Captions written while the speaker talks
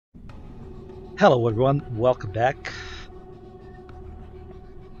Hello everyone, welcome back.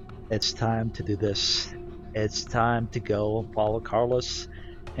 It's time to do this. It's time to go follow Carlos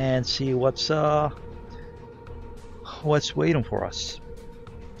and see what's waiting for us.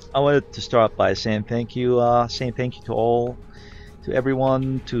 I wanted to start by saying thank you, to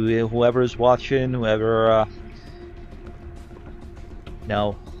everyone, to whoever is watching, whoever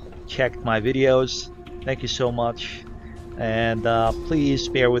checked my videos. Thank you so much, and please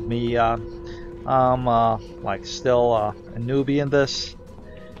bear with me. I'm still a newbie in this,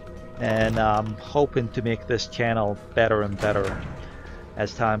 and I'm hoping to make this channel better and better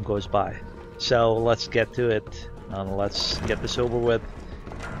as time goes by. So let's get to it, and let's get this over with.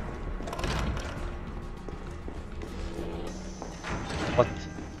 What?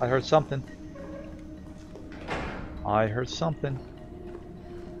 I heard something. I heard something.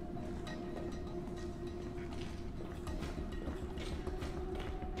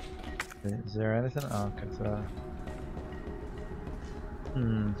 Is there anything? Oh, okay, so...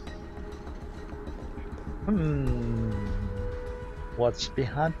 What's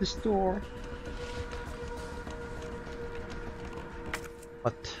behind this door?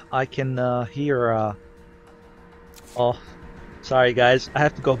 But I can hear... Oh, sorry guys, I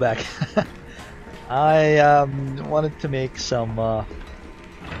have to go back. I wanted to make some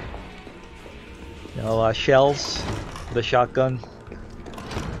shells for the shotgun.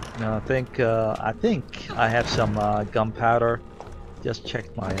 I think I have some gunpowder. Just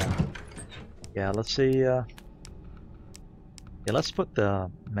checked my yeah, let's see. Yeah, let's put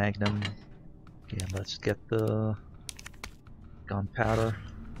the Magnum. Okay, let's get the gunpowder.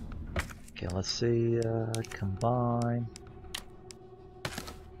 Okay, let's see. Combine.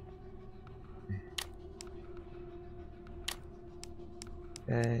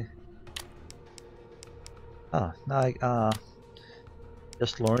 Okay. Oh, now I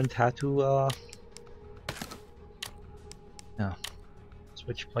just learned how to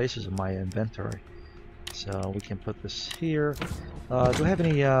switch places in my inventory. So we can put this here. Do I have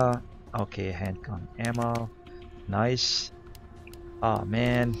any okay, handgun ammo. Nice. Oh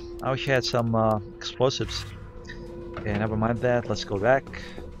man, I wish I had some explosives. Okay, never mind that. Let's go back.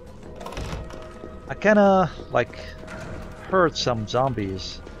 I kinda heard some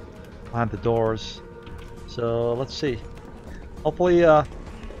zombies behind the doors. So let's see. Hopefully,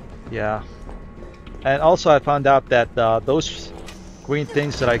 yeah. And also I found out that those green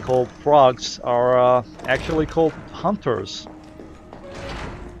things that I call frogs are actually called hunters.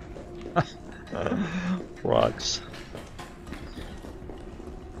 Frogs.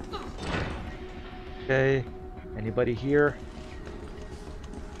 Okay, anybody here?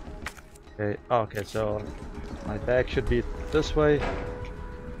 Okay, okay, so my bag should be this way.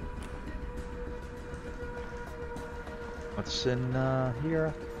 What's in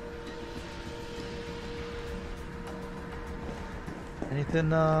here?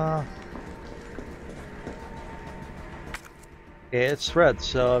 Anything? Okay, it's red,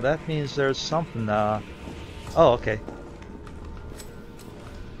 so that means there's something. Oh, okay.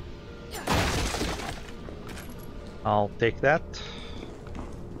 I'll take that.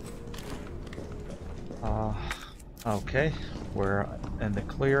 Okay, we're in the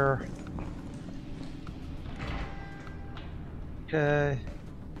clear. Okay.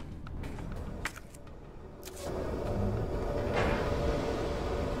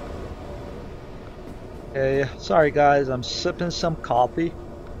 Okay, sorry guys, I'm sipping some coffee.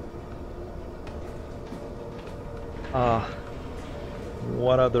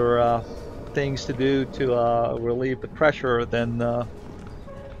 What other things to do to relieve the pressure than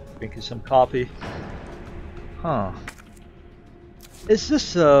drinking some coffee? Huh. Is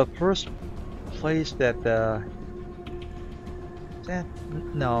this the first place that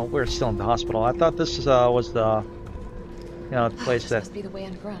no, we're still in the hospital. I thought this was the place that must be the way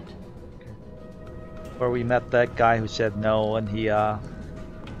underground. Where we met that guy who said no, and he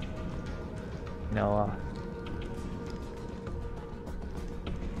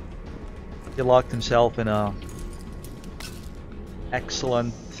he locked himself in a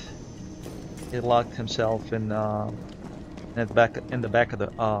excellent. He locked himself in the back of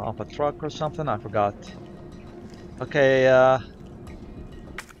the of a truck or something. I forgot. Okay,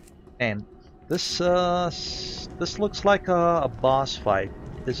 and this looks like a boss fight.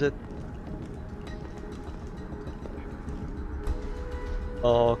 Is it?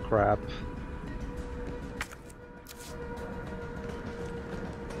 Oh crap.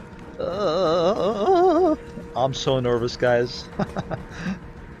 I'm so nervous, guys.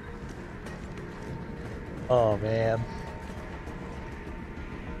 Oh man.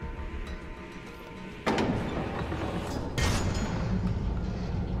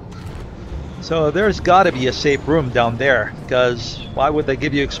 So there's got to be a safe room down there, because why would they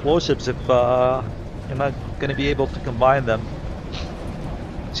give you explosives if you're not going to be able to combine them?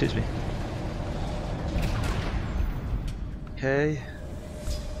 Excuse me. Okay.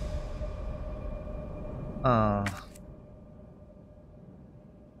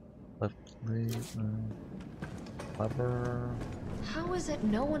 Left lever. How is it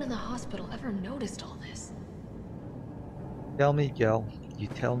no one in the hospital ever noticed all this? Tell me, Gel. You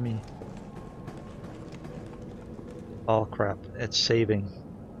tell me. Oh crap, it's saving.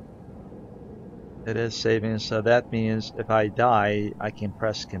 It is saving, so that means if I die, I can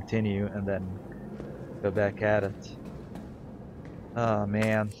press continue and then go back at it. Oh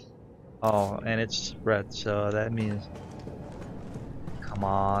man. Oh, and it's red, so that means... Come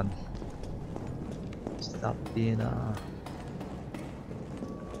on. Stop being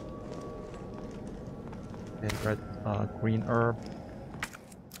okay, red, green herb.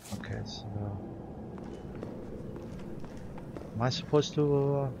 Okay, so... Am I supposed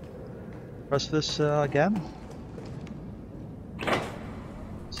to press this again?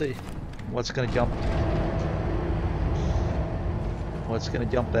 Let's see. What's gonna jump? What's gonna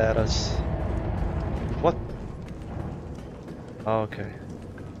jump at us? What? Okay.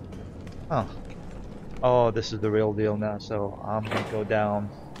 Oh. Oh, this is the real deal now, so I'm gonna go down.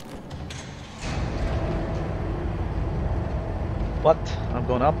 What? I'm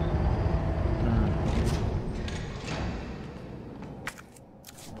going up?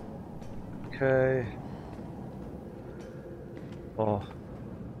 Okay. Oh.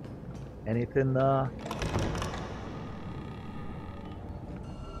 Anything,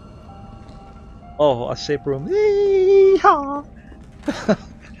 Oh, a safe room. Yee-haw!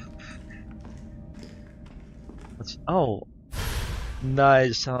 Oh.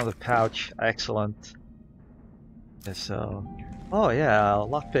 Nice, another pouch. Excellent. Okay, so... Oh yeah,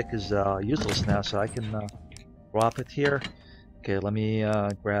 lockpick is useless now, so I can drop it here. Okay, let me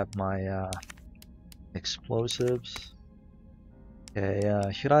grab my explosives.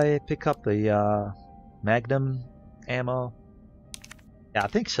 Okay, should I pick up the Magnum ammo? Yeah, I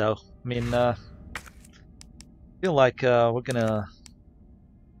think so. I mean, feel like we're gonna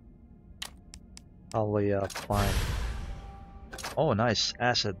probably find... Oh, nice,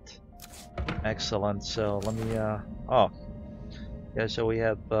 acid. Excellent, so let me... Oh. Yeah, so we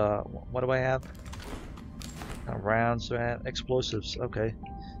have... what do I have? Rounds, explosives, okay.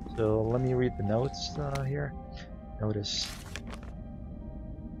 So let me read the notes here. Notice.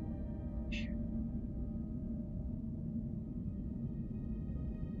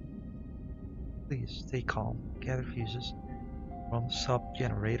 Please stay calm. Gather fuses from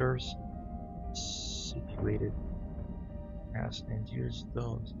sub-generators situated as and use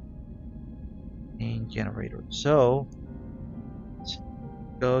those main generators. So let's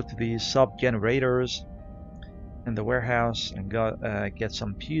go to the sub-generators in the warehouse and get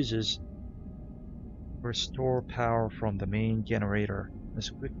some fuses. Restore power from the main generator as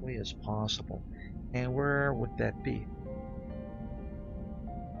quickly as possible. And where would that be?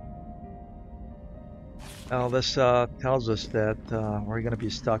 Well, this tells us that we're gonna be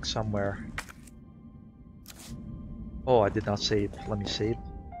stuck somewhere. Oh, I did not save. Let me save.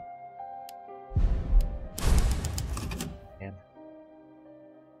 And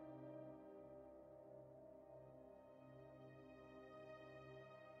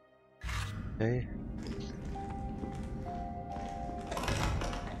okay.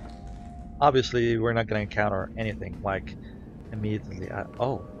 Obviously, we're not gonna encounter anything like immediately.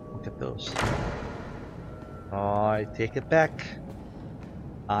 Oh, look at those. I take it back.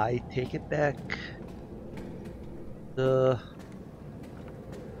 I take it back.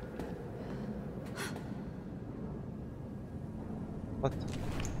 What?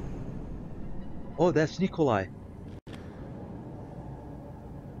 Oh, that's Nikolai.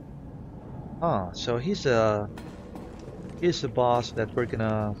 Ah, so he's the boss that we're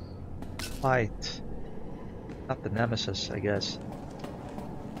gonna fight. Not the nemesis, I guess.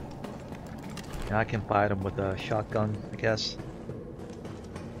 Yeah, I can fight him with a shotgun, I guess.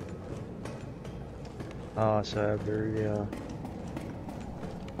 Oh, so very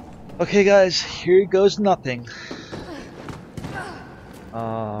okay, guys, here goes nothing.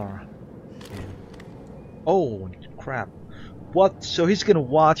 Oh crap! What? So he's gonna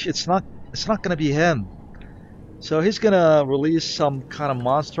watch? It's not gonna be him. So he's gonna release some kind of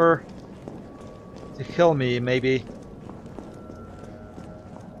monster to kill me, maybe.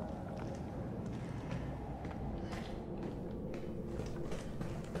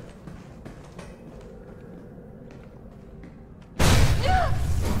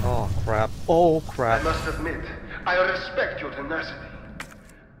 Oh crap! Oh crap! I must admit, I respect your tenacity.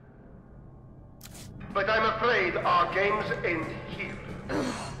 but I'm afraid our games end here.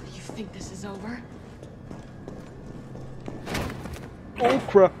 You think this is over? Oh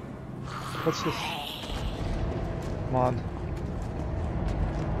crap! What's this? Come on.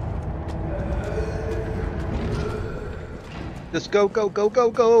 Just go, go, go,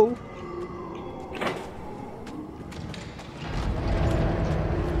 go, go!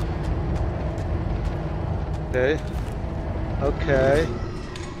 Okay. Okay.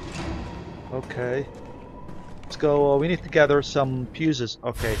 Okay. Let's go. We need to gather some fuses.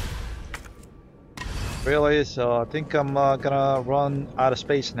 Okay. Really? So I think I'm gonna run out of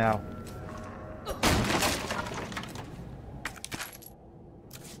space now.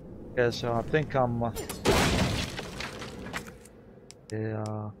 Okay, so I think I'm...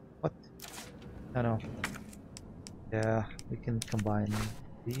 yeah... What? I know. Yeah, we can combine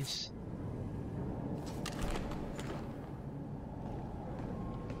these.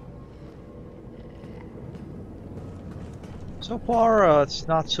 So far, it's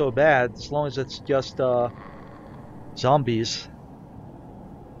not so bad, as long as it's just zombies.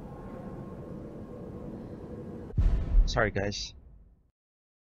 Sorry, guys.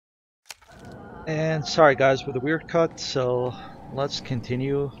 And sorry, guys, for the weird cut, so let's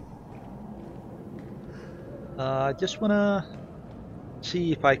continue. I just wanna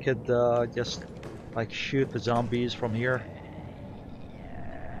see if I could just like shoot the zombies from here.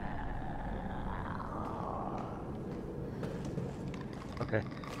 Okay,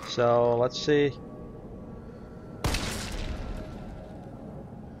 so let's see.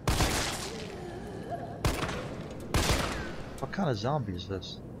 What kind of zombie is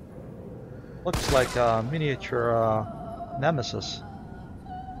this? Looks like a miniature nemesis.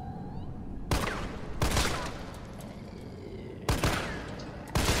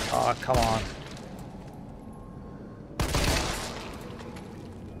 Oh, come on.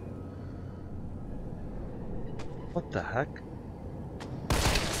 What the heck?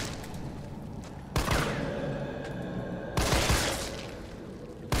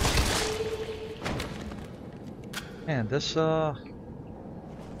 Man, this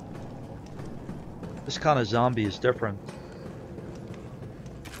kind of zombie is different.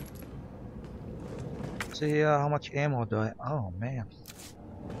 See how much ammo do I... Oh man.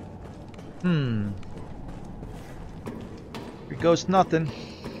 Here goes nothing.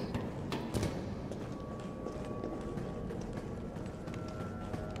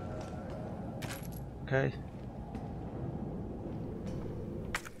 Okay.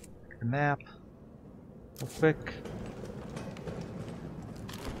 The map. Real quick.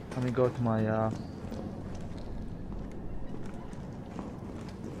 Let me go to my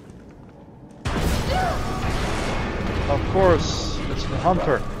Of course, it's the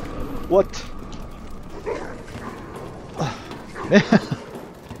hunter. What?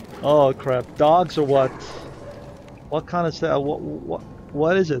 Oh crap! Dogs or what? What kind of stuff?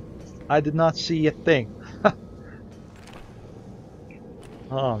 What is it? I did not see a thing.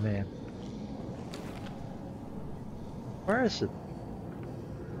 Oh man, where is it?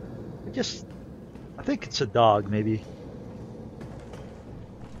 I think it's a dog, maybe.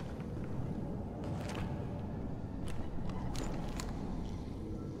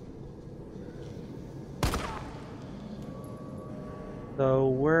 So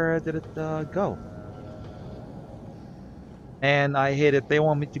where did it go? And I hate it. They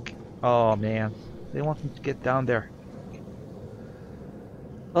want me to... Oh man. They want me to get down there.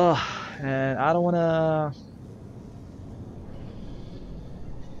 Oh, and I don't want to...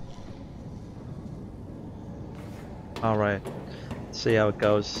 Alright. Let's see how it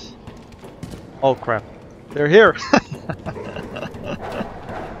goes. Oh crap. They're here!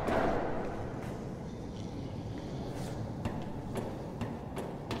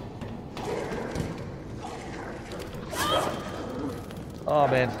 Oh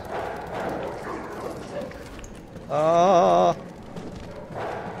man.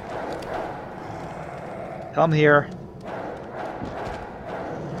 Come here.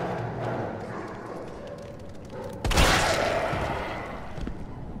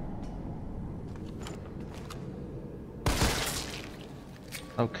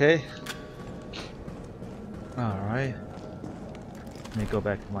 Okay. Alright. Let me go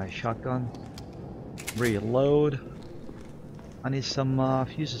back to my shotgun. Reload. I need some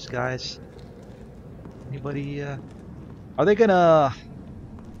fuses, guys. Anybody are they gonna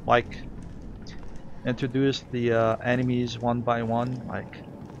like introduce the enemies one by one? Like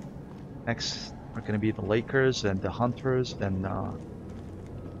next are gonna be the Lakers and the Hunters, then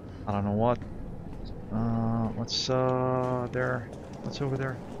I don't know what. What's there? What's over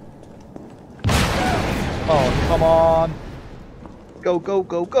there? Oh, come on! Go, go,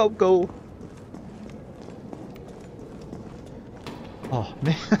 go, go, go! Oh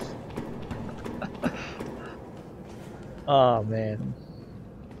man. Oh man.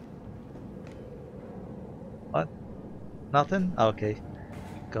 What? Nothing? Okay.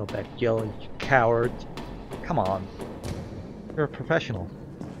 Go back, Joe, you coward. Come on. You're a professional.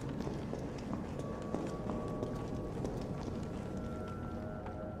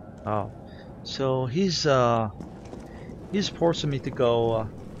 Oh. So he's forcing me to go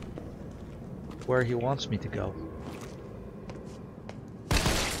where he wants me to go.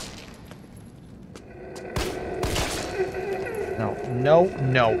 No, no,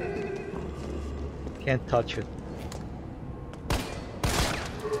 no. Can't touch it.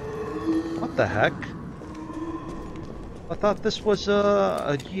 What the heck? I thought this was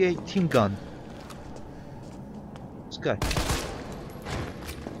a G18 gun. This guy.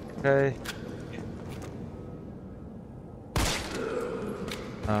 Okay.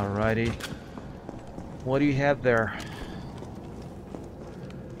 Alrighty. What do you have there?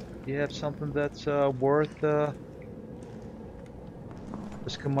 Do you have something that's worth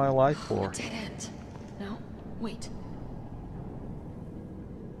risking my life for? A dead end. No? Wait.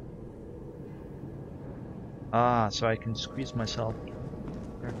 Ah, so I can squeeze myself.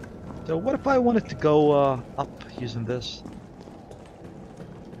 There. So what if I wanted to go up using this?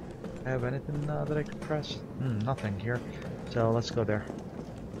 Have anything that I could press? Nothing here. So let's go there.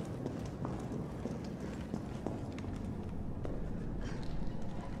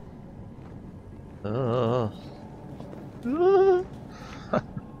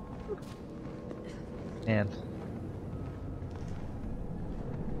 Man.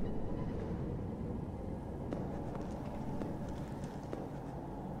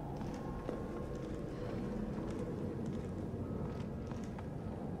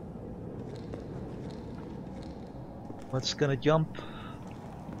 What's gonna jump?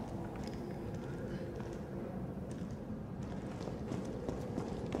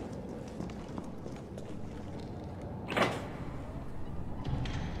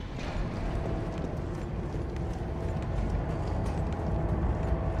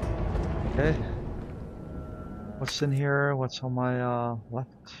 Okay. What's in here? What's on my left?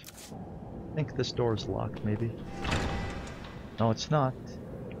 I think this door is locked, maybe. No, it's not.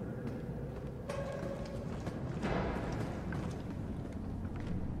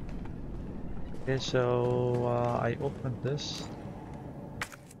 Okay, so I opened this.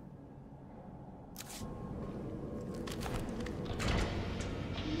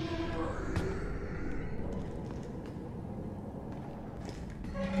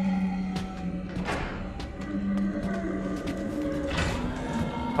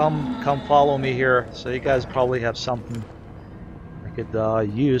 Come follow me here. So you guys probably have something I could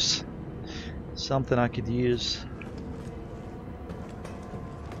use. Something I could use.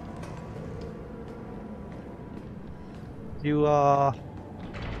 You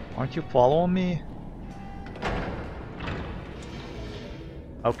aren't you following me?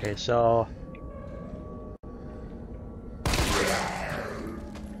 Okay, so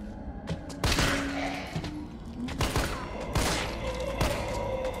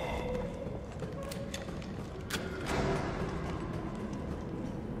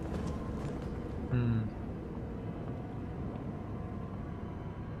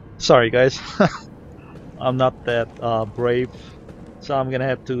sorry guys. I'm not that brave, so I'm gonna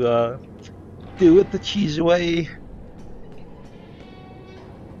have to do it the cheesy way.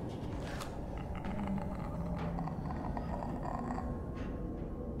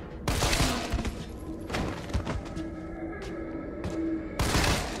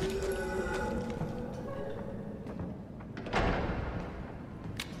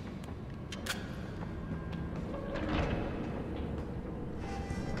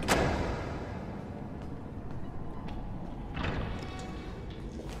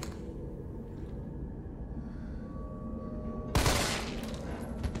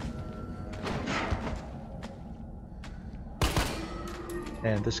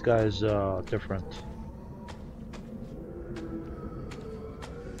 And this guy's different.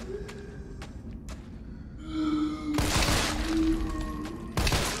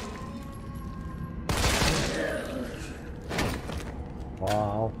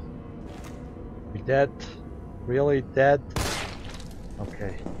 Wow. You're dead? Really dead?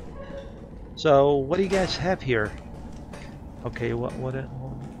 Okay. So what do you guys have here? Okay,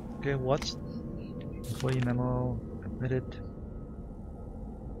 okay, what's employee memo admitted?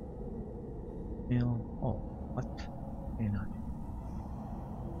 Oh, what? Hang on.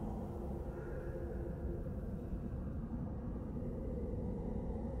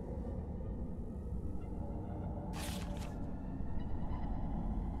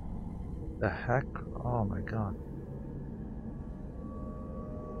 The heck? Oh my god.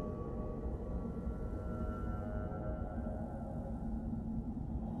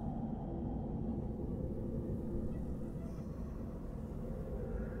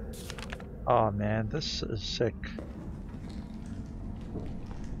 Oh man, this is sick.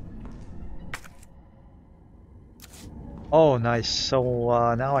 Oh nice,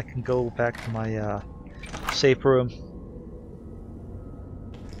 so now I can go back to my safe room.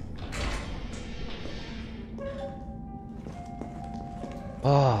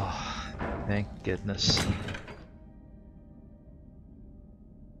 Oh, thank goodness.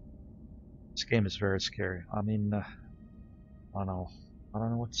 This game is very scary. I mean, I don't know. I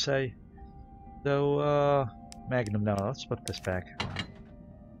don't know what to say. So, Magnum, no, let's put this back.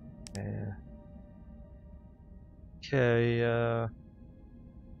 Okay,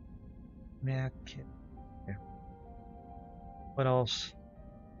 Mac. Okay. What else?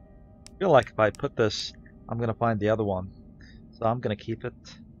 I feel like if I put this, I'm gonna find the other one. So I'm gonna keep it.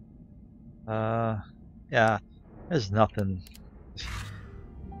 Yeah, there's nothing.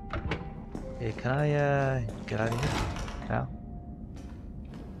 Hey, can I, get out of here now?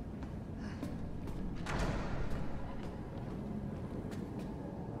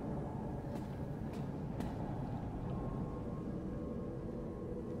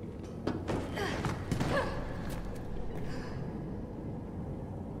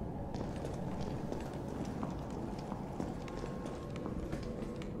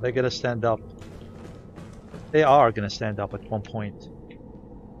 They're gonna stand up. They are gonna stand up at one point.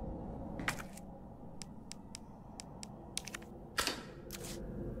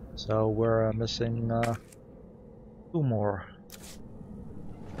 So we're missing 2 more.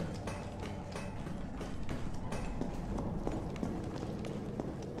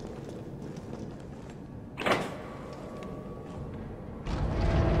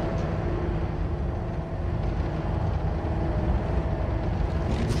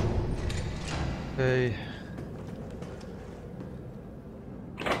 Okay.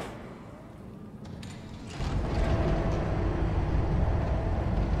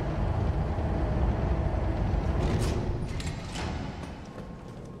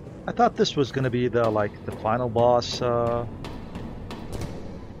 I thought this was gonna be the the final boss, you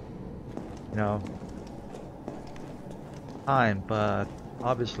know, time, but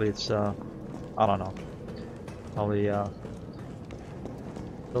obviously it's I don't know, probably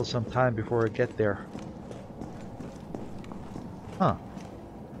still some time before I get there. Huh?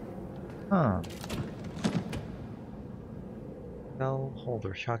 Huh? Bell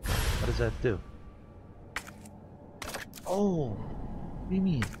holder shotgun. What does that do? Oh, what do you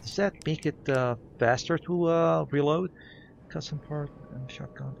mean? Does that make it faster to reload? Custom part and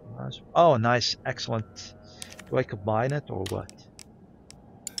shotgun. Oh, nice, excellent. Do I combine it or what?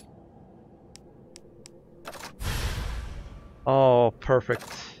 Oh,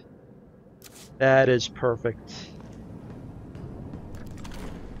 perfect. That is perfect.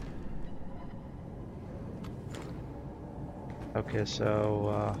 Okay,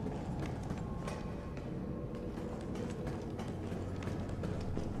 so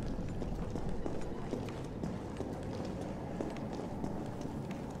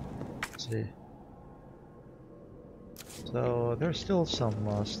let's see. So there's still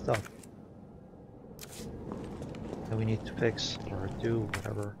some stuff that we need to fix or do,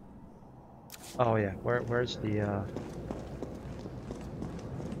 whatever. Oh yeah, where's the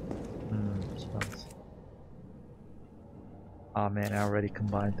smells. Oh man, I already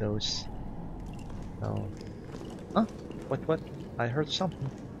combined those. Oh. Huh? What? I heard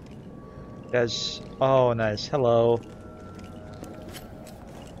something. Guys, oh nice, hello.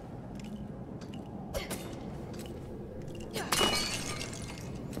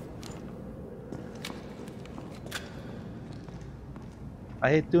 I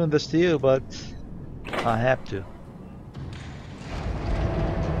hate doing this to you, but I have to.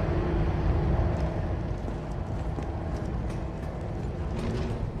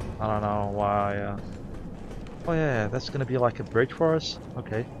 I don't know why. Oh yeah, that's gonna be like a bridge for us.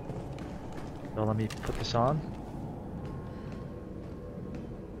 Okay. So let me put this on.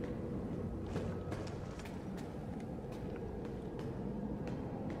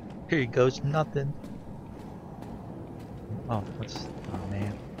 Here goes nothing. Oh, oh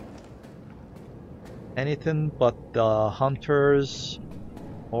man. Anything but the Hunters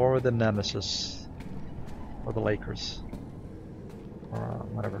or the Nemesis or the Lakers or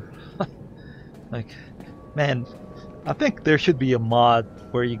whatever. Like, man, I think there should be a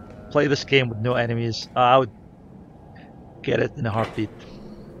mod where you play this game with no enemies. I would get it in a heartbeat.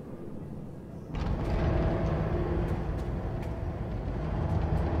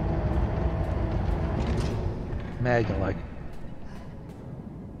 Mega like.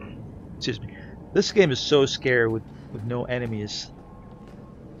 Excuse me. This game is so scary with no enemies.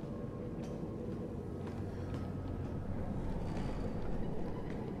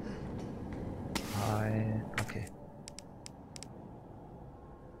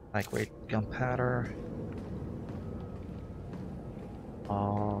 Lightweight gunpowder.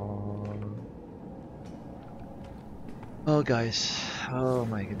 Oh, guys. Oh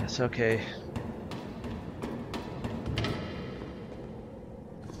my goodness. Okay.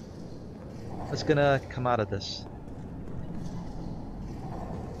 What's gonna come out of this?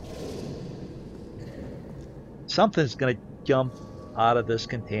 Something's gonna jump out of this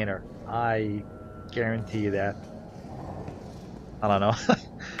container. I guarantee you that. I don't know.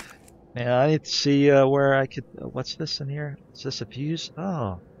 Man, I need to see where I could. What's this in here? Is this a fuse?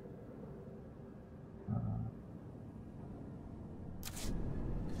 Oh.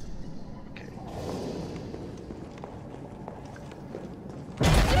 Okay.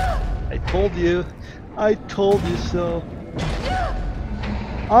 I told you. I told you so.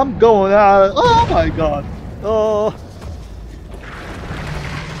 I'm going out. Oh my god. Oh.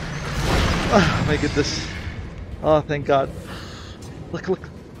 Oh my goodness. Oh, thank god. Look, look.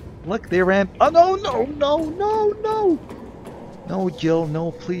 Look, they ran. Oh, no, no, no, no, no. No, Jill,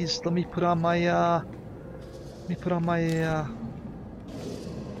 no, please. Let me put on my,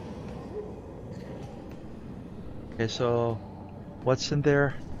 Okay, so, what's in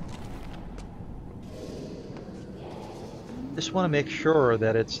there? Just want to make sure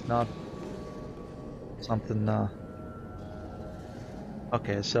that it's not something,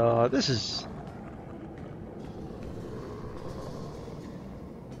 Okay, so this is...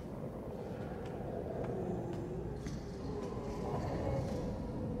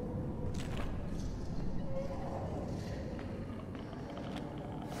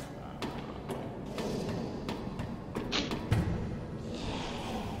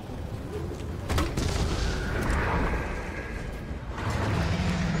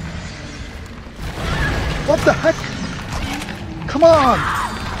 What the heck? Come on!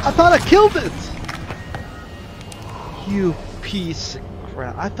 I thought I killed it! You piece of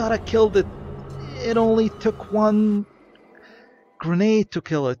crap. I thought I killed it. It only took one grenade to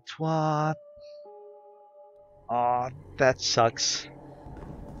kill it. What? Aw, that sucks.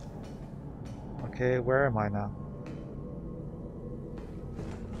 Okay, where am I now?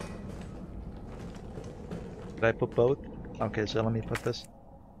 Did I put both? Okay, so let me put this.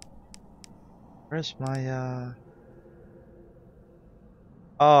 Where's my,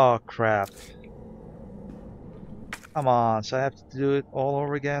 Oh, crap. Come on, so I have to do it all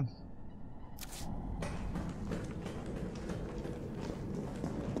over again?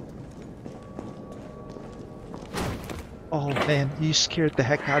 Oh, man, you scared the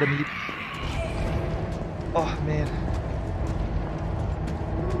heck out of me. Oh, man.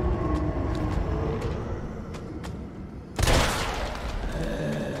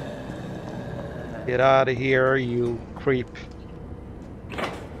 Get out of here, you creep.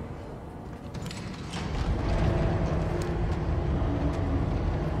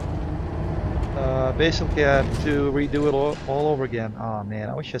 Basically, I have to redo it all over again. Oh man,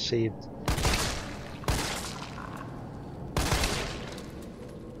 I wish I saved.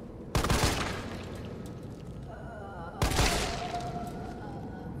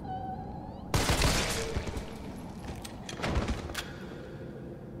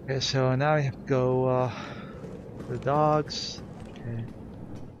 Okay, so now we have to go the dogs. Okay.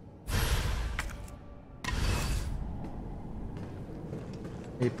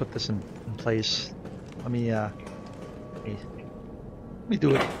 Let me put this in place. Let me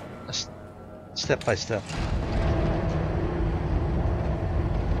do it step by step.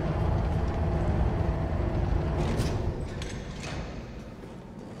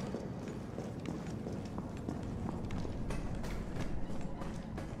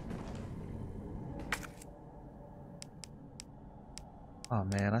 Oh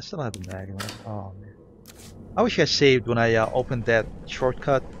man, I still have the mag left. Oh man. I wish I saved when I opened that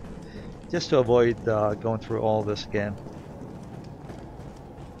shortcut, just to avoid going through all this again.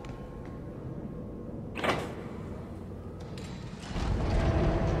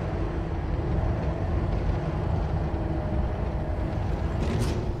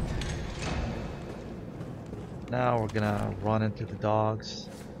 Now we're gonna run into the dogs.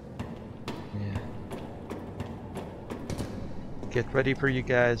 Yeah. Get ready for you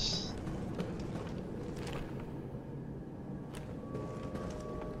guys.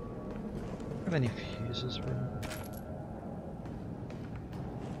 How many fuses were there?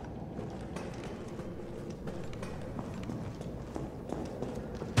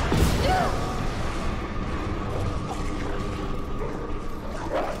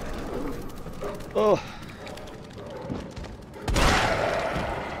 Oh.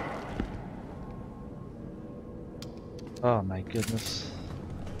 Oh my goodness.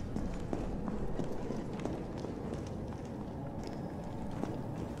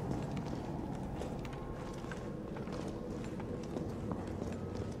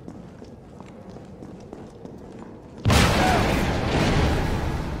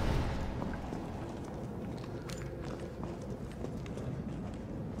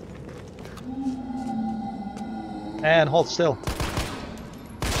 And hold still.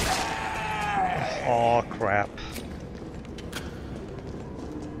 Oh crap.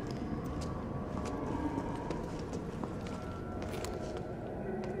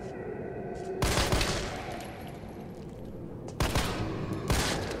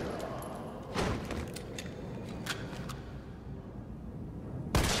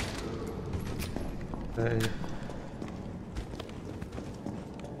 Okay.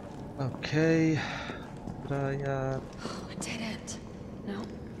 Okay. Did I A dead end. No,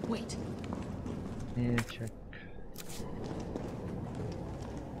 wait. yeah, check.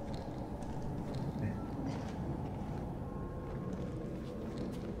 Okay.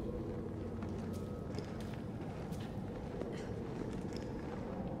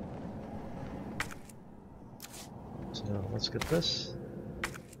 So let's get this.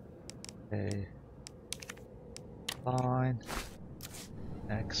 Okay. Fine.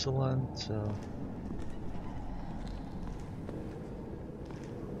 Excellent. So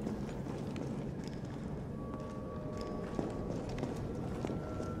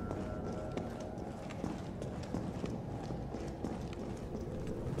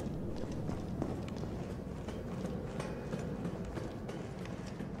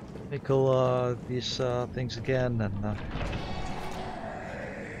nickel these things again and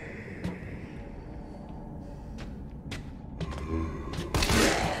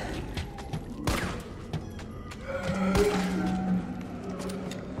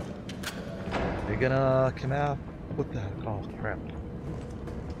they're gonna come out. What the heck? Oh crap.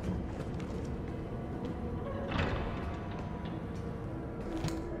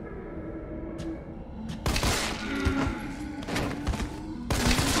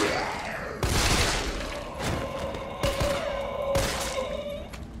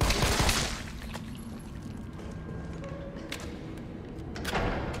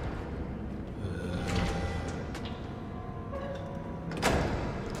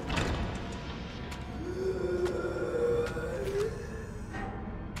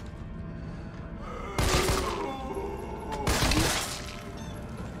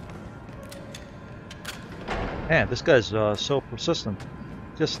 Man, this guy's so persistent.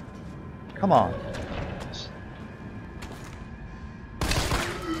 Just come on.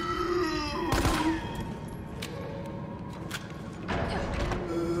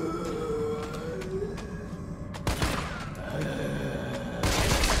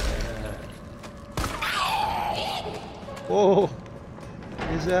 Whoa!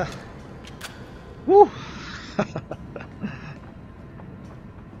 Is that? Woo! That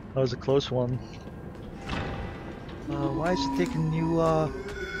was a close one. Why is it taking you? Oh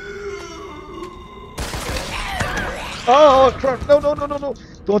crap! No! No! No! No! No!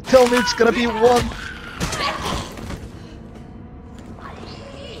 Don't tell me it's gonna be one.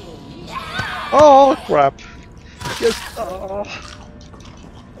 Oh crap! Yes. Oh.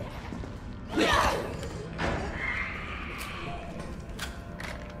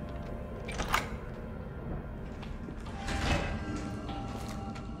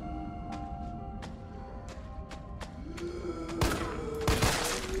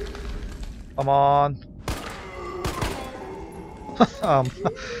 Come on.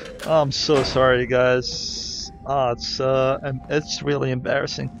 I'm so sorry, guys. It's really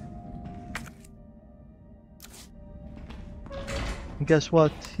embarrassing. And guess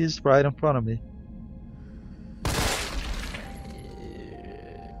what? He's right in front of me.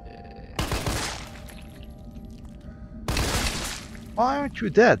 Why aren't you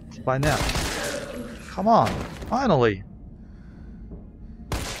dead by now? Come on, finally.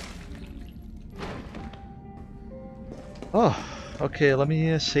 Oh, okay, let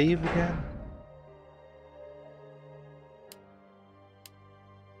me save again.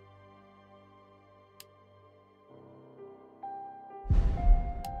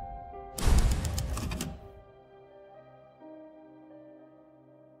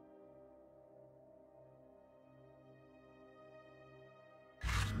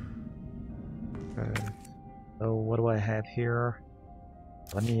 Okay, so what do I have here?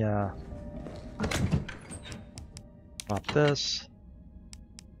 Let me drop this,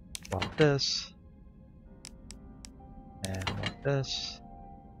 and drop this.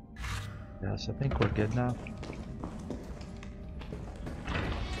 Yes, I think we're good now.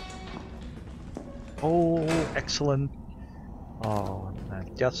 Oh, excellent. Oh,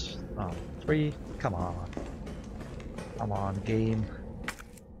 just 3. Come on. Come on, game.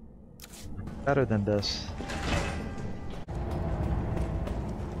 Better than this.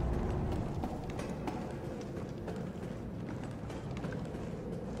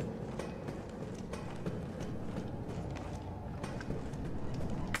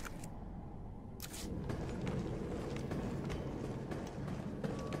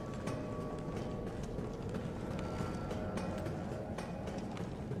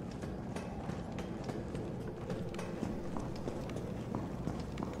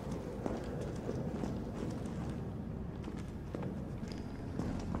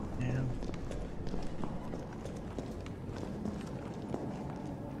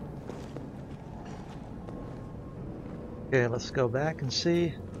 Okay, let's go back and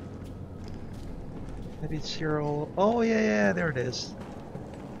see. Maybe it's zero. Oh, yeah, there it is.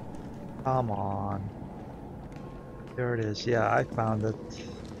 Come on. There it is. Yeah, I found it.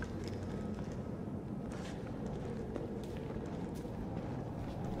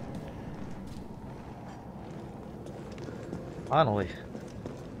 Finally.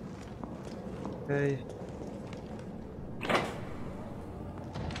 Okay.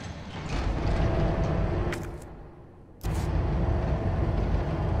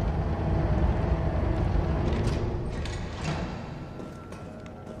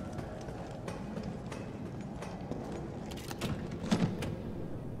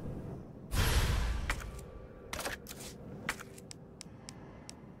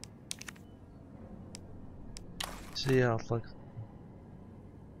 See how it looks.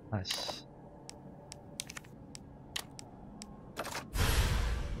 Nice.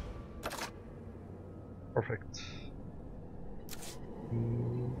 Perfect.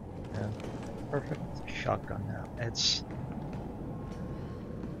 Yeah, perfect. Shotgun now. It's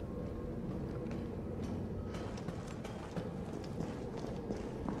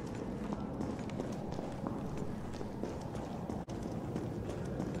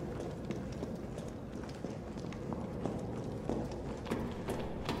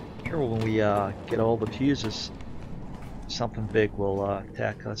sure when we get all the fuses, something big will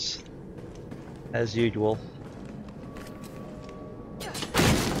attack us as usual.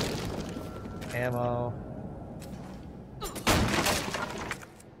 Ammo.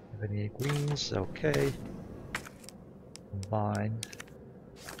 Have any greens? Okay. Combine.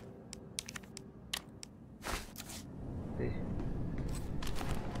 Okay.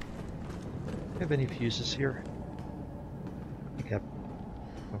 Have any fuses here? I think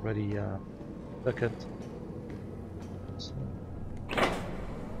I've already took it. So.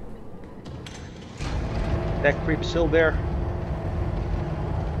 That creep's still there.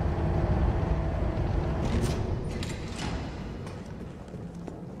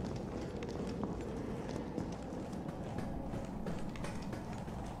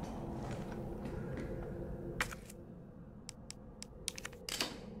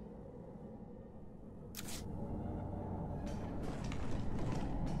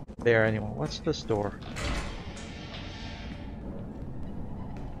 There anyway. What's this door?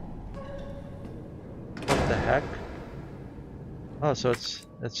 What the heck? Oh, so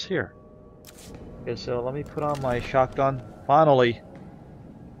it's here. Okay, so let me put on my shotgun. Finally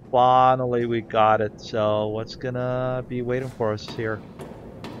we got it. So what's gonna be waiting for us here?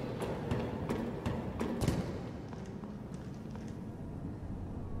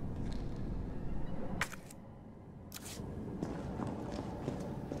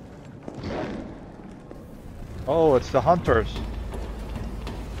 Oh, it's the hunters.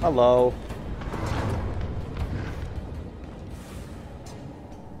 Hello.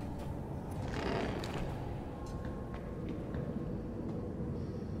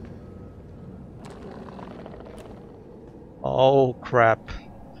 Oh crap.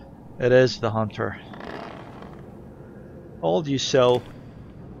 It is the hunter. Told you so.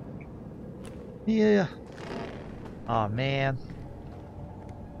 Yeah. Oh man.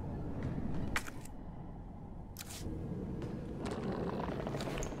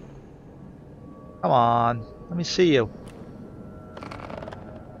 Come on. Let me see you.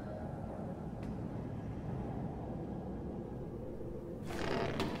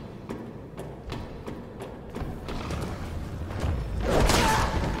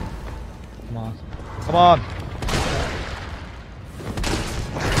 Come on. Come on.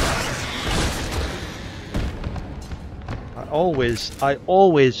 I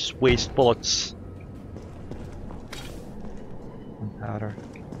always waste bullets. Gunpowder.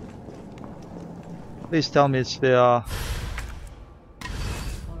 Please tell me it's the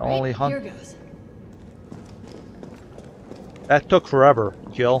only hunt. Here goes. That took forever,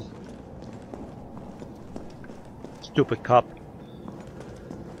 Jill. Stupid cup.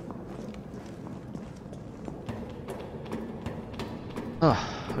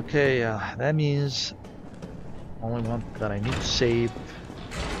 Okay, that means only one that I need to save.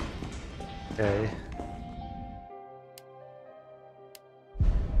 Okay.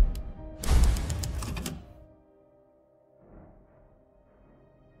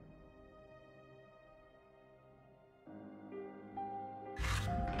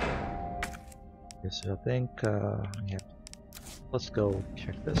 So I think, yeah, let's go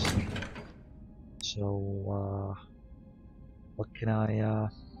check this. So, what can I,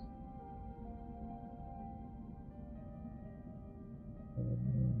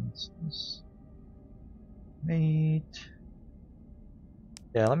 what's this? Mate.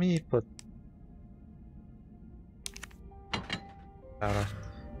 Yeah, let me put powder.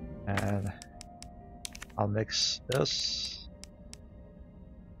 And I'll mix this.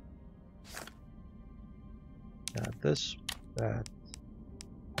 This, that,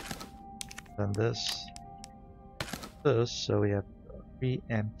 then this, so we have 3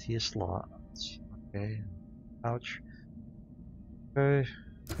 empty slots. Okay, pouch. Okay,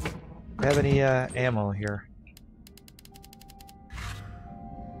 do you have any ammo here?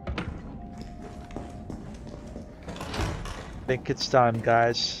 I think it's time,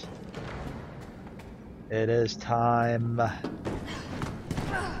 guys. It is time.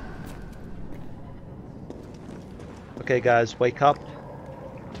 Okay, guys, wake up.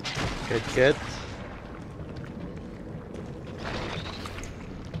 Good, good.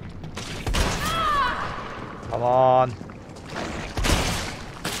 Come on.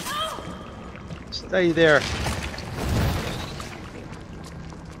 Stay there.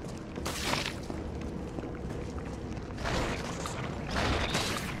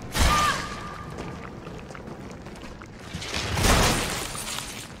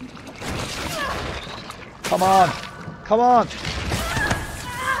 Come on. Come on.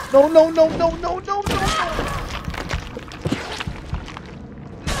 No, no, no, no, no, no, no, no.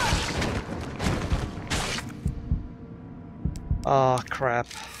 Ah, oh, crap.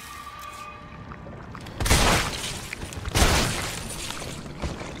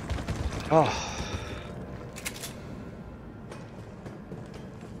 Oh.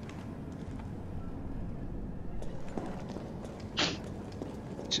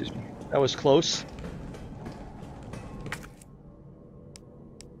 Excuse me. That was close.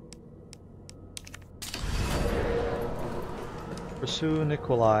 Pursue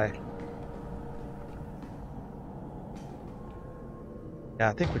Nikolai. Yeah,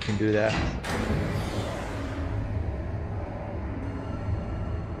 I think we can do that.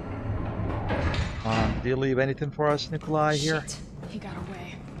 Do you leave anything for us, Nikolai, here? Shit, he got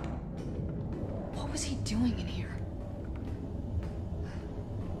away. What was he doing in here?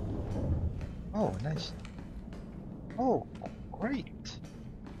 Oh, nice. Oh, great.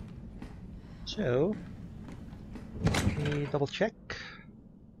 So, let me double check.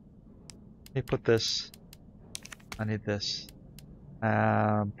 Let me put this. I need this.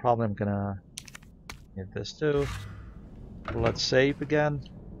 Probably I'm gonna need this too. Let's save again.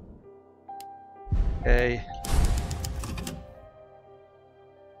 Okay.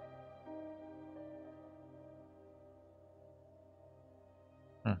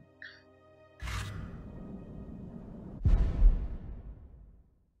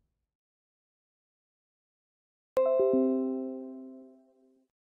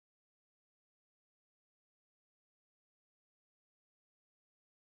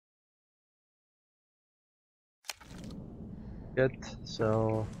 Good.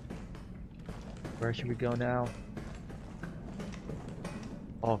 So, where should we go now?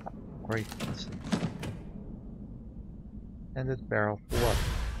 Oh, great. Let's see. Ended barrel for what?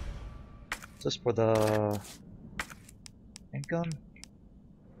 Just for the handgun?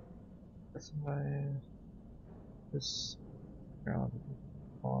 That's my this barrel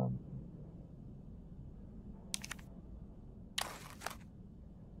on.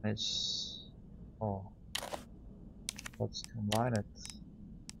 Nice. Oh, let's combine it.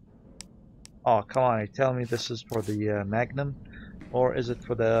 Oh, come on! Tell me this is for the Magnum, or is it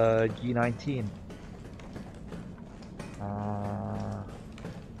for the G19?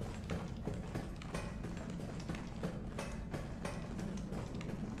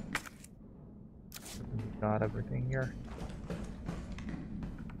 Got everything here.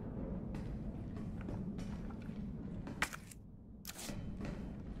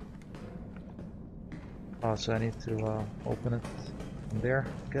 Oh, so I need to open it from there,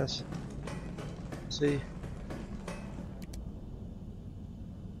 I guess. Let's see.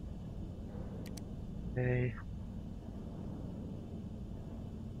 Okay.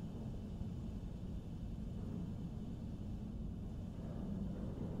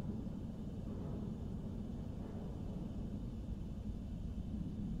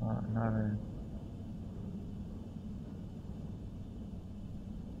 Not a...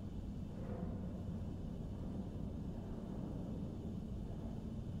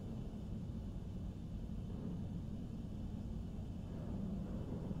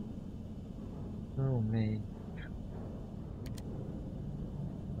 Oh, me.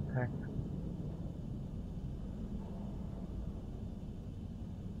 Attack.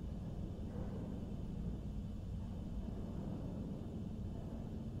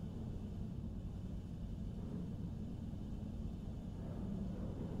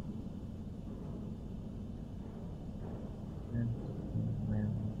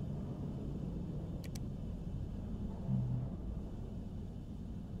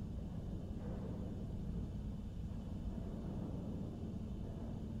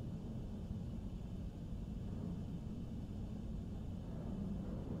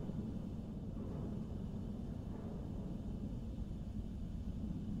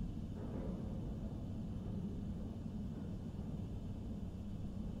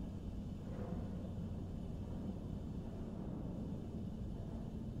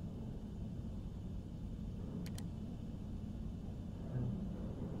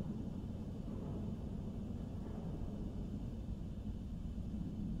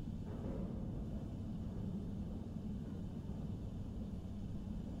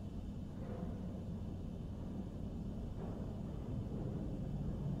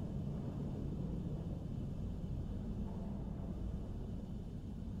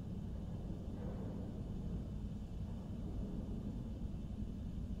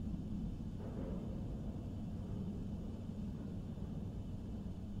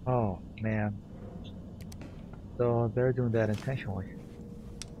 Oh man. So they're doing that intentionally.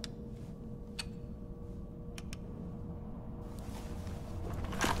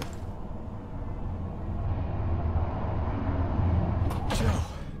 Joe,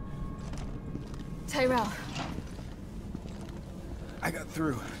 Tyrell, I got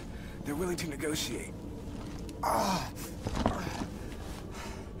through. They're willing to negotiate. Ah.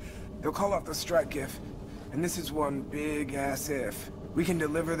 They'll call off the strike if, and this is one big ass if, we can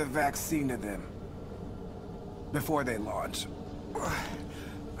deliver the vaccine to them before they launch.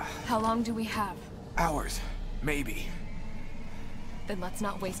 how long do we have? Hours, maybe. Then let's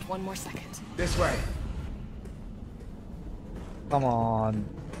not waste one more second. This way. Come on,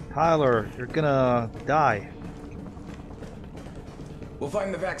 Tyler, you're gonna die. We'll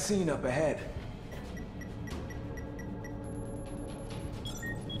find the vaccine up ahead.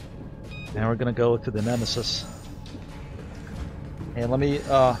 And we're gonna go to the Nemesis. And let me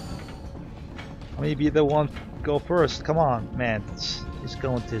be the one go first. Come on, man. He's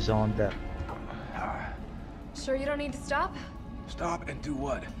going to his own death. Sure you don't need to stop? Stop and do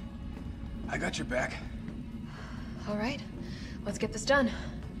what? I got your back. All right, let's get this done.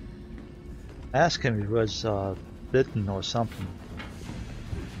 Ask him if he was bitten or something.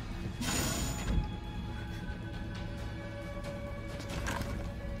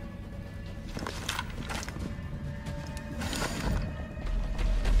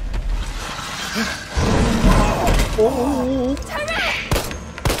 Oh!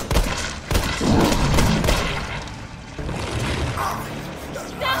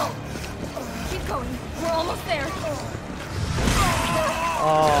 Now! Keep going. We're almost there.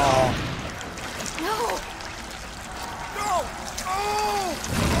 Oh! No! No! Oh!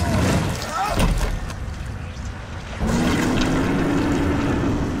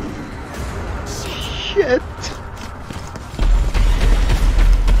 Shit!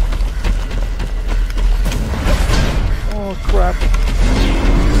 Oh crap!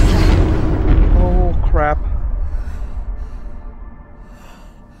 Oh crap!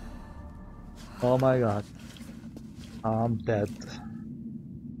 Oh my god! I'm dead.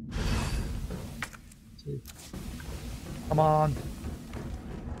 Come on!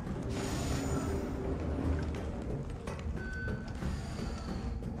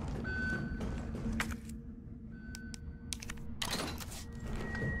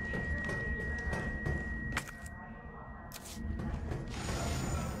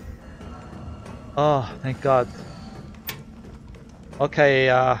 Oh, thank God. Okay,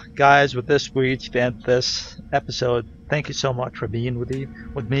 guys, with this we reach the end of this episode. Thank you so much for being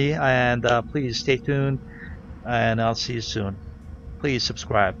with me, and please stay tuned, and I'll see you soon. Please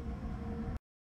subscribe.